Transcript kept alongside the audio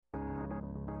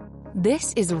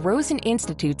This is Rosen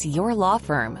Institute's Your Law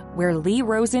Firm, where Lee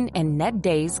Rosen and Ned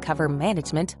Days cover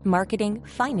management, marketing,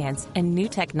 finance, and new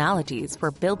technologies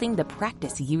for building the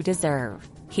practice you deserve.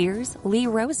 Here's Lee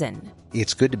Rosen.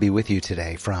 It's good to be with you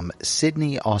today from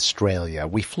Sydney, Australia.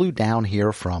 We flew down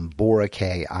here from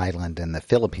Boracay Island in the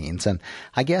Philippines, and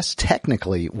I guess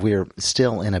technically we're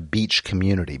still in a beach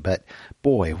community, but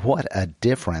boy, what a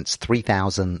difference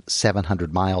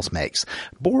 3,700 miles makes.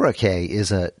 Boracay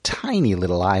is a tiny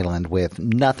little island with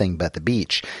nothing but the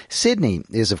beach. Sydney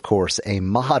is, of course, a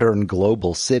modern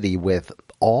global city with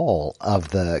all of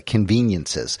the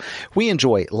conveniences. We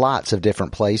enjoy lots of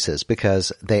different places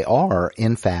because they are,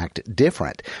 in fact,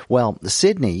 different. Well,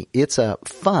 Sydney, it's a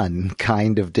fun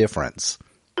kind of difference.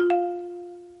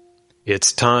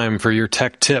 It's time for your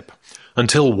tech tip.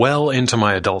 Until well into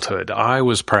my adulthood, I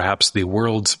was perhaps the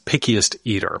world's pickiest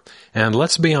eater. And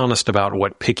let's be honest about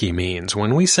what picky means.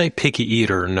 When we say picky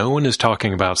eater, no one is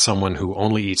talking about someone who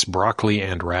only eats broccoli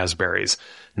and raspberries.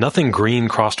 Nothing green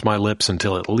crossed my lips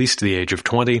until at least the age of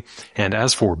 20, and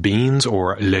as for beans,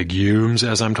 or legumes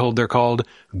as I'm told they're called,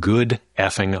 good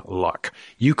effing luck.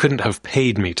 You couldn't have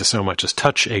paid me to so much as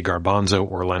touch a garbanzo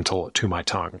or lentil to my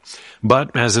tongue.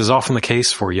 But, as is often the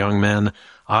case for young men,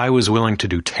 I was willing to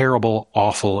do terrible,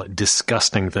 awful,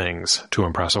 disgusting things to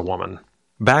impress a woman.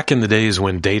 Back in the days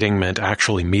when dating meant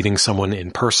actually meeting someone in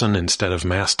person instead of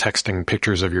mass texting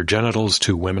pictures of your genitals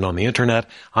to women on the internet,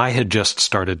 I had just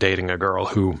started dating a girl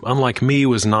who, unlike me,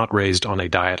 was not raised on a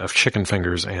diet of chicken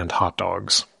fingers and hot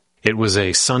dogs. It was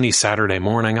a sunny Saturday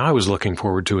morning. I was looking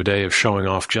forward to a day of showing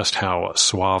off just how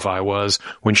suave I was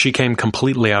when she came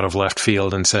completely out of left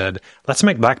field and said, "Let's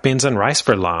make black beans and rice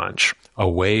for lunch." A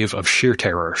wave of sheer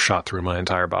terror shot through my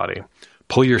entire body.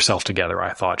 Pull yourself together,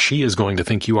 I thought. She is going to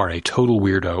think you are a total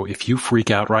weirdo if you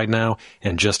freak out right now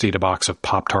and just eat a box of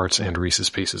Pop-Tarts and Reese's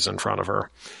Pieces in front of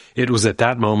her. It was at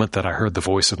that moment that I heard the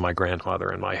voice of my grandmother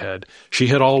in my head. She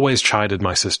had always chided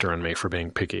my sister and me for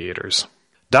being picky eaters.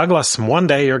 "Douglas, one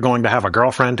day you're going to have a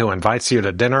girlfriend who invites you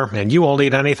to dinner, and you won't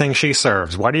eat anything she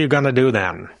serves. What are you going to do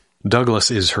then?" Douglas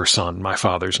is her son, my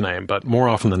father's name, but more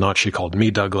often than not she called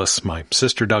me Douglas, my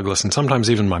sister Douglas, and sometimes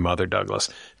even my mother Douglas,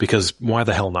 because why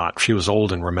the hell not? She was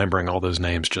old and remembering all those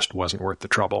names just wasn't worth the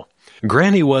trouble.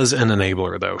 Granny was an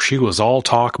enabler, though. She was all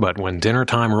talk, but when dinner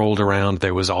time rolled around,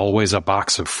 there was always a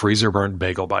box of freezer-burnt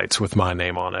bagel bites with my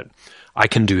name on it. I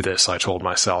can do this, I told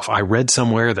myself. I read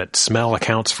somewhere that smell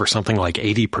accounts for something like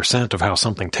 80% of how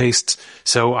something tastes,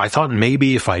 so I thought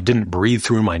maybe if I didn't breathe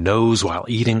through my nose while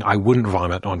eating, I wouldn't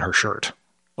vomit on her shirt.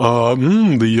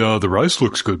 The rice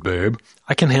looks good, babe.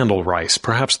 I can handle rice,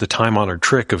 perhaps the time-honored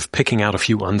trick of picking out a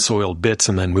few unsoiled bits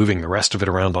and then moving the rest of it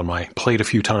around on my plate a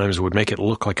few times would make it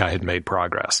look like I had made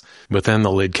progress. But then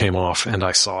the lid came off and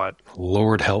I saw it.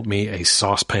 Lord help me, a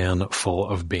saucepan full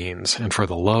of beans, and for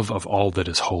the love of all that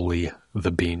is holy,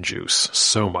 the bean juice.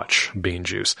 So much bean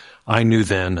juice. I knew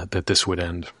then that this would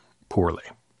end poorly.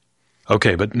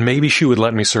 Okay, but maybe she would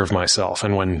let me serve myself,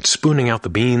 and when spooning out the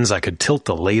beans, I could tilt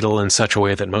the ladle in such a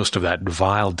way that most of that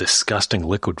vile, disgusting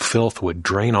liquid filth would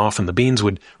drain off and the beans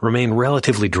would remain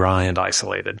relatively dry and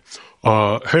isolated.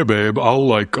 Hey babe,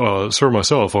 I'll serve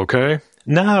myself, okay?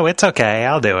 No, it's okay,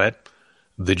 I'll do it.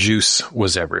 The juice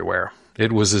was everywhere.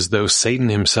 It was as though Satan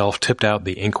himself tipped out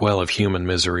the inkwell of human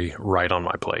misery right on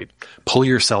my plate. Pull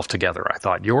yourself together, I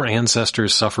thought. Your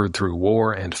ancestors suffered through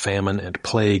war and famine and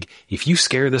plague. If you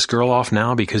scare this girl off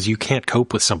now because you can't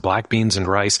cope with some black beans and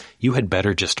rice, you had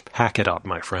better just pack it up,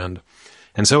 my friend.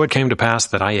 And so it came to pass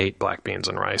that I ate black beans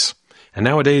and rice. And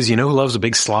nowadays, you know who loves a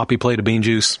big sloppy plate of bean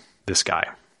juice? This guy.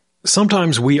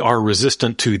 Sometimes we are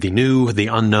resistant to the new, the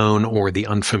unknown, or the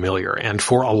unfamiliar, and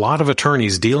for a lot of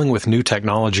attorneys, dealing with new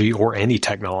technology or any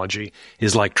technology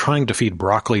is like trying to feed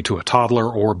broccoli to a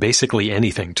toddler or basically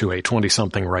anything to a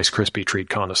 20-something Rice Krispie treat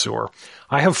connoisseur.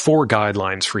 I have 4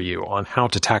 guidelines for you on how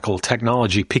to tackle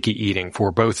technology picky eating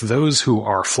for both those who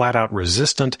are flat-out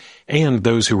resistant and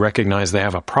those who recognize they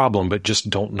have a problem but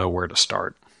just don't know where to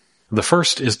start. The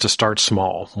first is to start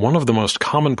small. One of the most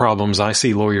common problems I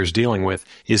see lawyers dealing with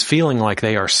is feeling like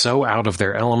they are so out of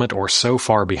their element or so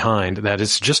far behind that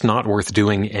it's just not worth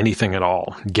doing anything at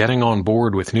all. Getting on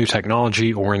board with new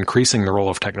technology or increasing the role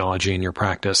of technology in your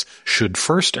practice should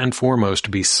first and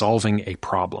foremost be solving a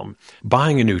problem.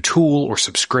 Buying a new tool or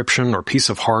subscription or piece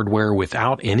of hardware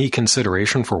without any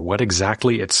consideration for what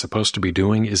exactly it's supposed to be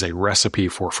doing is a recipe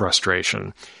for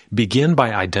frustration. Begin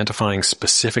by identifying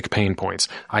specific pain points.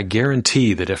 I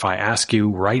guarantee that if I ask you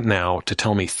right now to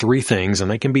tell me 3 things, and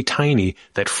they can be tiny,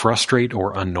 that frustrate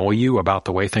or annoy you about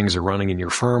the way things are running in your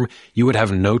firm, you would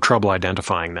have no trouble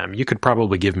identifying them. You could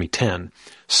probably give me 10.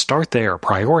 Start there.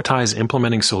 Prioritize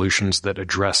implementing solutions that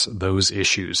address those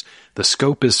issues. The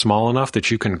scope is small enough that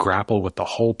you can grapple with the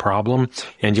whole problem,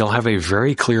 and you'll have a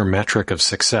very clear metric of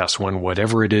success when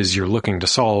whatever it is you're looking to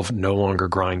solve no longer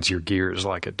grinds your gears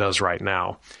like it does right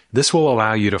now. This will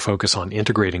allow you to focus on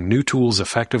integrating new tools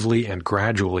effectively and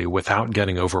gradually without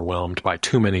getting overwhelmed by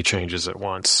too many changes at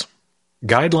once.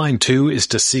 Guideline 2 is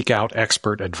to seek out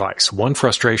expert advice. One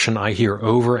frustration I hear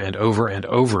over and over and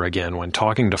over again when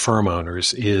talking to firm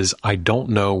owners is, I don't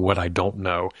know what I don't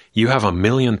know. You have a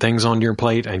million things on your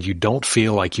plate and you don't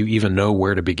feel like you even know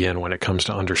where to begin when it comes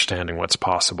to understanding what's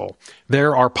possible.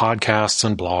 There are podcasts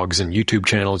and blogs and YouTube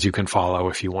channels you can follow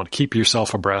if you want to keep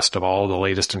yourself abreast of all the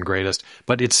latest and greatest,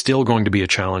 but it's still going to be a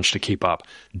challenge to keep up.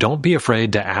 Don't be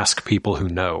afraid to ask people who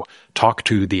know. Talk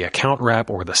to the account rep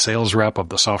or the sales rep of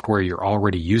the software you're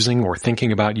already using or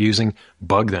thinking about using.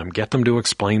 Bug them. Get them to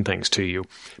explain things to you.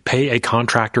 Pay a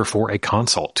contractor for a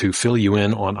consult to fill you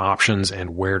in on options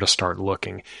and where to start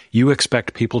looking. You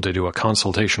expect people to do a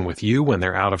consultation with you when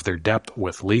they're out of their depth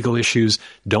with legal issues.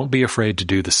 Don't be afraid to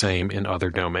do the same in other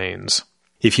domains.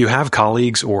 If you have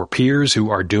colleagues or peers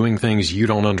who are doing things you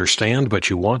don't understand but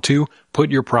you want to, put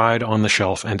your pride on the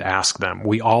shelf and ask them.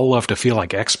 We all love to feel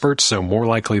like experts, so more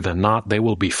likely than not, they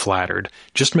will be flattered.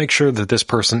 Just make sure that this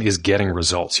person is getting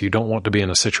results. You don't want to be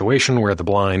in a situation where the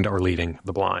blind are leading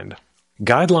the blind.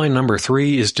 Guideline number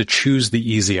 3 is to choose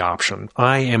the easy option.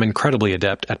 I am incredibly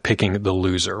adept at picking the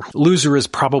loser. Loser is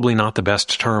probably not the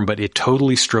best term, but it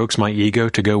totally strokes my ego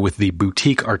to go with the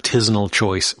boutique artisanal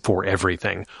choice for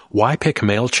everything. Why pick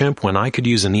MailChimp when I could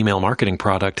use an email marketing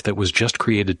product that was just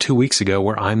created 2 weeks ago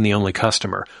where I'm the only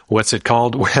customer? What's it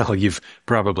called? Well, you've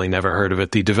probably never heard of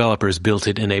it. The developers built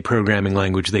it in a programming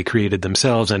language they created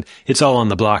themselves, and it's all on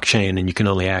the blockchain, and you can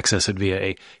only access it via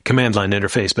a command line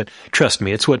interface. But trust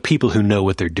me, it's what people who know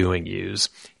what they're doing use.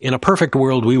 In a perfect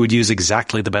world, we would use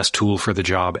exactly the best tool for the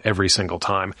job every single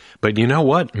time. But you know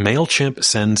what? MailChimp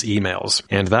sends emails.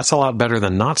 And that's a lot better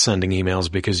than not sending emails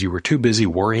because you were too busy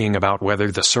worrying about whether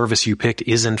the service you picked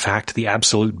is in fact the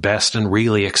absolute best and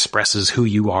really expresses who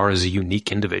you are as a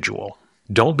unique individual.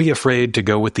 Don't be afraid to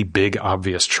go with the big,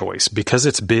 obvious choice. Because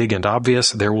it's big and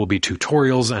obvious, there will be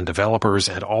tutorials and developers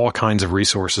and all kinds of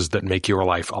resources that make your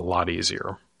life a lot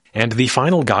easier. And the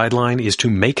final guideline is to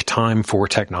make time for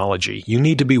technology. You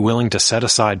need to be willing to set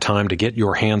aside time to get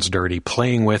your hands dirty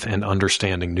playing with and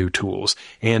understanding new tools.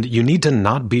 And you need to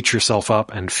not beat yourself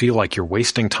up and feel like you're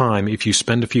wasting time if you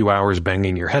spend a few hours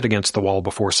banging your head against the wall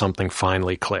before something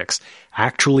finally clicks.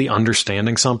 Actually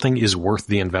understanding something is worth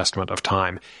the investment of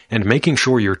time, and making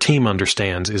sure your team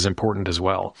understands is important as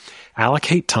well.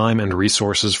 Allocate time and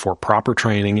resources for proper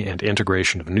training and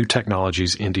integration of new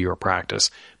technologies into your practice.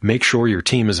 Make sure your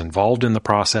team is involved in the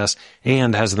process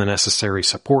and has the necessary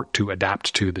support to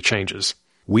adapt to the changes.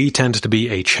 We tend to be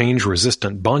a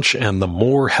change-resistant bunch, and the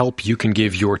more help you can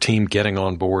give your team getting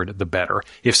on board, the better.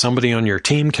 If somebody on your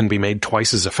team can be made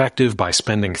twice as effective by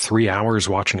spending 3 hours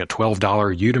watching a $12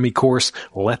 Udemy course,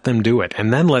 let them do it,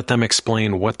 and then let them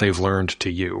explain what they've learned to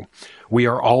you. We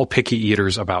are all picky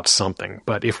eaters about something,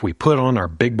 but if we put on our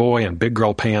big boy and big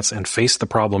girl pants and face the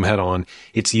problem head on,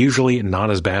 it's usually not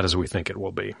as bad as we think it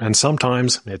will be. And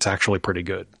sometimes it's actually pretty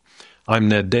good. I'm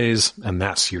Ned Days, and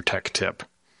that's your tech tip.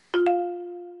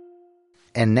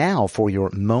 And now for your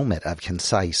moment of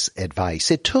concise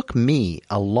advice. It took me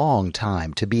a long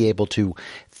time to be able to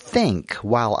think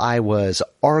while I was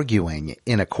arguing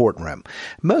in a courtroom.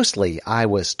 Mostly I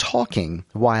was talking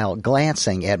while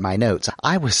glancing at my notes.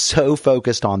 I was so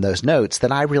focused on those notes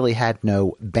that I really had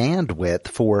no bandwidth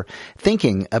for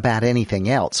thinking about anything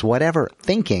else. Whatever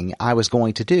thinking I was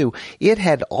going to do, it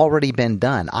had already been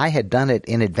done. I had done it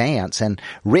in advance and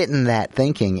written that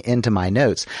thinking into my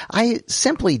notes. I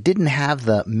simply didn't have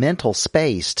the mental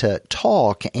space to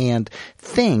talk and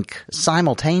think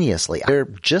simultaneously. There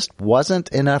just wasn't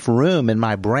enough room in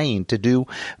my brain to do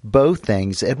both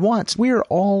things at once. We're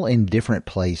all in different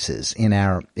places in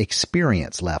our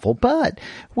experience level, but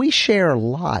we share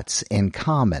lots in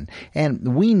common.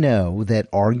 And we know that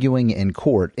arguing in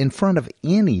court in front of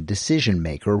any decision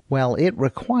maker, well, it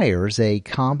requires a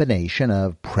combination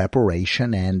of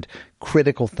preparation and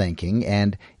critical thinking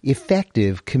and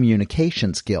effective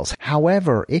communication skills.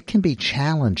 However, it can be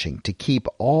challenging to keep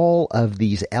all of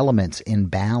these elements in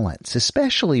balance,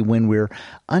 especially when we're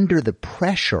under the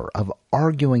pressure of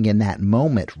arguing in that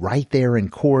moment right there in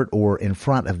court or in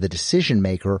front of the decision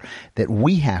maker that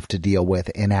we have to deal with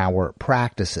in our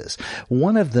practices.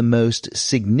 One of the most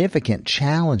significant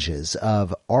challenges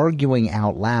of arguing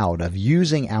out loud, of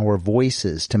using our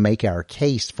voices to make our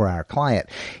case for our client,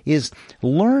 is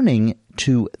learning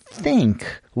to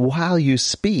think while you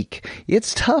speak.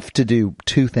 It's tough to do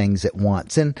two things at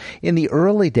once. And in the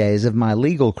early days of my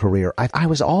legal career, I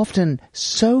was often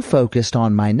so focused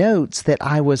on my notes that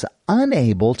I was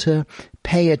unable to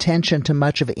pay attention to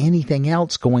much of anything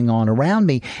else going on around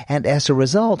me. And as a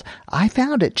result, I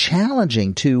found it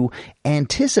challenging to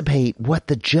anticipate what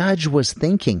the judge was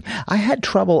thinking. I had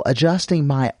trouble adjusting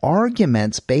my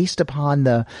arguments based upon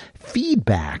the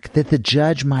feedback that the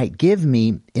judge might give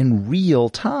me in real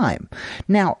time.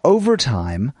 Now, over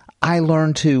time, I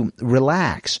learned to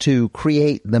relax, to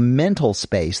create the mental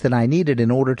space that I needed in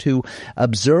order to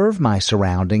observe my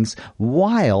surroundings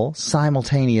while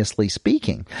simultaneously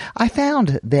speaking. I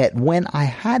found that when I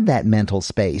had that mental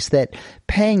space, that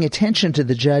paying attention to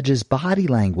the judge's body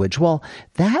language, well,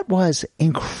 that was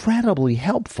incredibly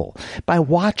helpful. By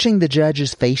watching the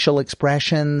judge's facial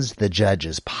expressions, the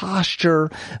judge's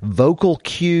posture, vocal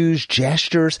cues,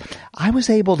 gestures, I was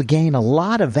able to gain a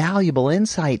lot of valuable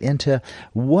insight into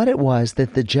what it was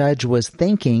that the judge was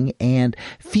thinking and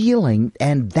feeling,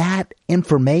 and that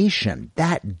information,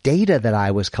 that data that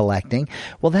I was collecting,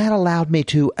 well, that allowed me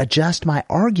to adjust my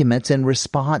arguments in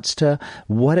response to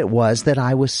what it was that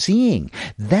I was seeing.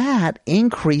 That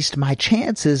increased my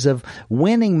chances of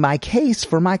winning my case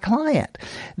for my client.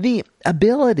 The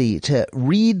ability to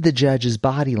read the judge's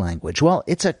body language, well,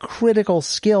 it's a critical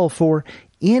skill for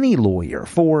any lawyer,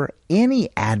 for any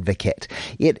advocate.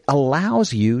 It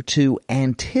allows you to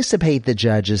anticipate the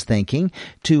judge's thinking,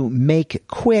 to make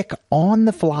quick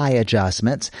on-the-fly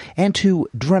adjustments, and to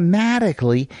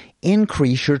dramatically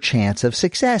increase your chance of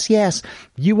success. Yes,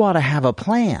 you ought to have a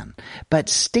plan, but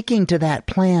sticking to that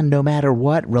plan no matter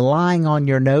what, relying on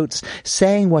your notes,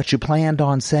 saying what you planned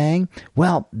on saying,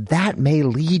 well, that may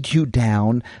lead you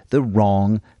down the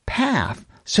wrong path.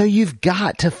 So you've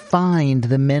got to find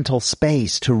the mental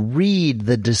space to read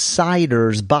the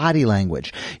decider's body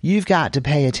language. You've got to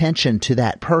pay attention to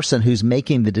that person who's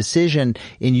making the decision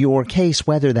in your case,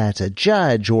 whether that's a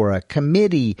judge or a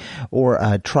committee or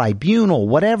a tribunal,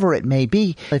 whatever it may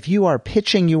be. If you are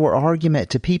pitching your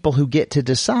argument to people who get to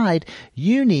decide,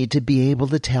 you need to be able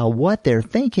to tell what they're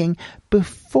thinking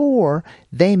before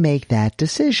they make that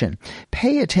decision.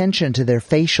 Pay attention to their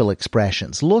facial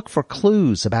expressions. Look for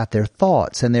clues about their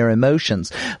thoughts and their emotions.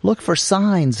 Look for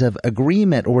signs of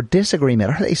agreement or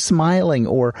disagreement. Are they smiling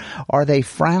or are they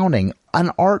frowning? An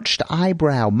arched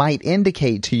eyebrow might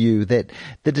indicate to you that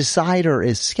the decider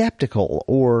is skeptical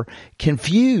or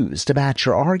confused about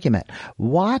your argument.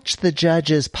 Watch the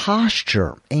judge's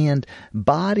posture and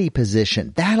body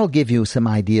position. That'll give you some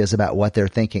ideas about what they're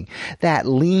thinking. That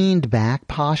leaned back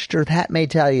posture, that may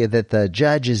tell you that the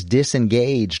judge is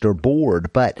disengaged or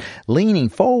bored, but leaning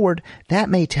forward, that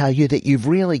may tell you that you've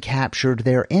really captured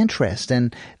their interest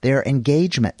and their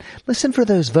engagement. Listen for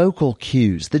those vocal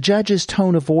cues, the judge's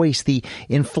tone of voice, the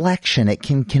inflection. It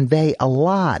can convey a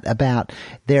lot about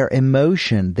their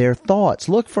emotion, their thoughts.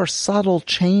 Look for subtle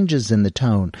changes in the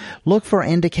tone. Look for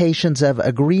indications of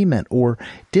agreement or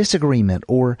disagreement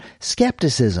or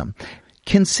skepticism.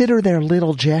 Consider their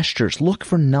little gestures. Look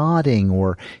for nodding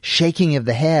or shaking of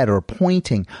the head or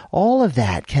pointing. All of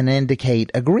that can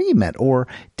indicate agreement or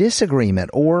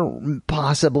disagreement or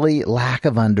possibly lack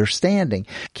of understanding.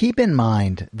 Keep in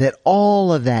mind that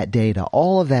all of that data,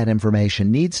 all of that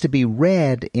information needs to be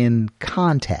read in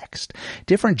context.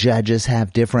 Different judges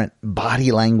have different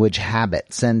body language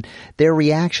habits, and their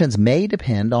reactions may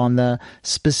depend on the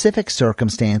specific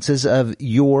circumstances of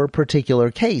your particular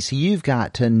case. You've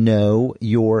got to know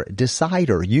your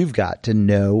decider. You've got to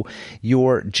know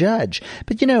your judge.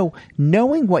 But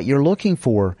knowing what you're looking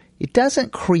for, it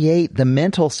doesn't create the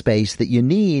mental space that you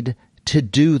need to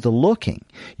do the looking.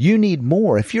 You need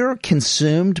more. If you're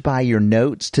consumed by your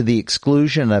notes to the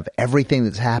exclusion of everything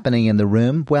that's happening in the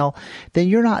room, well, then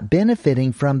you're not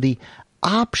benefiting from the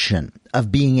option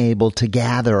of being able to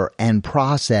gather and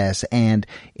process and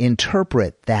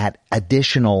interpret that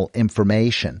additional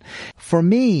information. For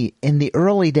me, in the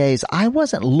early days, I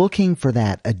wasn't looking for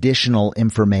that additional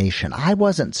information. I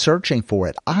wasn't searching for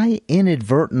it. I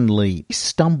inadvertently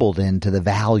stumbled into the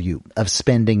value of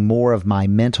spending more of my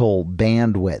mental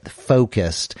bandwidth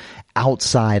focused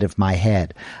outside of my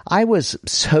head. I was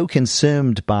so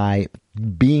consumed by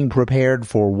being prepared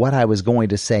for what I was going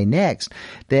to say next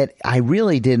that I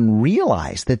really didn't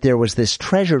realize that there was this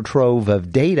treasure trove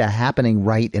of data happening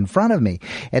right in front of me.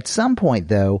 At some point,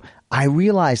 though, I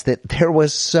realized that there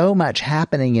was so much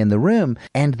happening in the room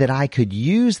and that I could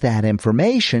use that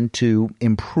information to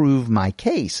improve my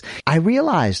case. I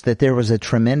realized that there was a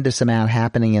tremendous amount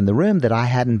happening in the room that I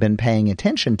hadn't been paying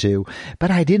attention to,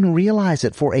 but I didn't realize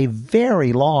it for a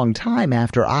very long time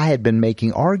after I had been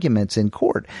making arguments in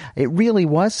court. It really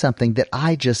was something that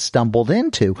I just stumbled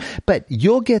into. But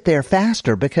you'll get there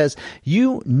faster because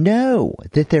you know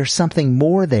that there's something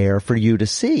more there for you to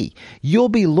see. You'll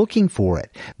be looking for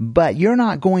it, but you're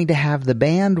not going to have the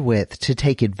bandwidth to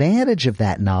take advantage of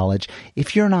that knowledge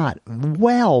if you're not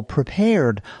well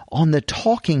prepared on the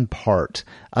talking part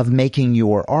of making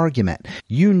your argument.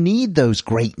 You need those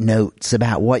great notes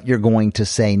about what you're going to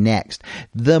say next.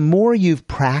 The more you've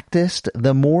practiced,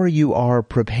 the more you are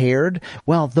prepared,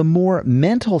 well, the more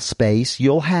mental space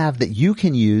you'll have that you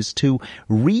can use to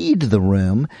read the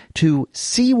room, to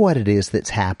see what it is that's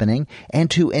happening, and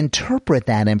to interpret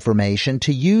that information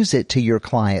to use it to your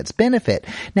client's benefit.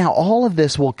 Now, all of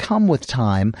this will come with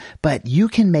time, but you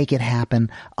can make it happen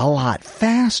a lot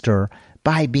faster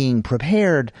by being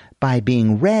prepared, by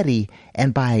being ready,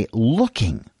 and by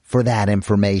looking for that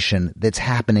information that's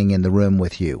happening in the room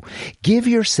with you. Give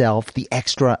yourself the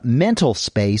extra mental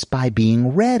space by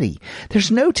being ready.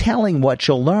 There's no telling what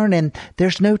you'll learn, and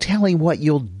there's no telling what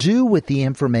you'll do with the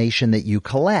information that you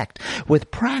collect.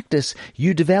 With practice,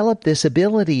 you develop this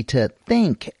ability to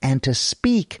think and to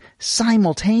speak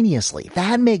simultaneously.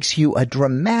 That makes you a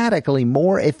dramatically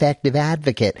more effective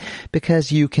advocate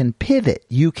because you can pivot,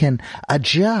 you can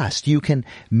adjust, you can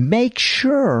make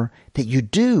sure that you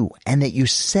do and that you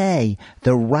say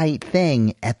the right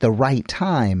thing at the right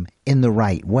time in the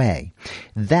right way.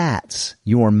 That's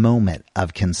your moment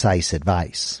of concise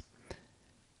advice.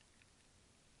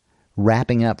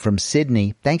 Wrapping up from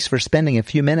Sydney, thanks for spending a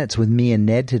few minutes with me and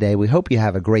Ned today. We hope you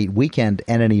have a great weekend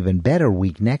and an even better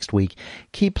week next week.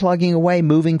 Keep plugging away,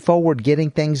 moving forward, getting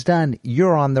things done.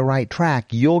 You're on the right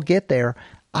track. You'll get there.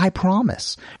 I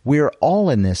promise. We're all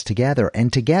in this together,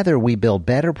 and together we build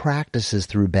better practices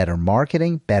through better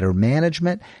marketing, better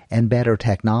management, and better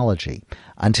technology.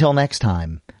 Until next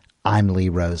time, I'm Lee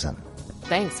Rosen.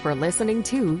 Thanks for listening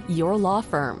to Your Law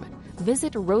Firm.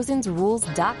 Visit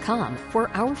rosensrules.com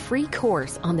for our free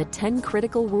course on the 10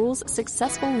 critical rules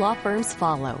successful law firms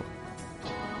follow.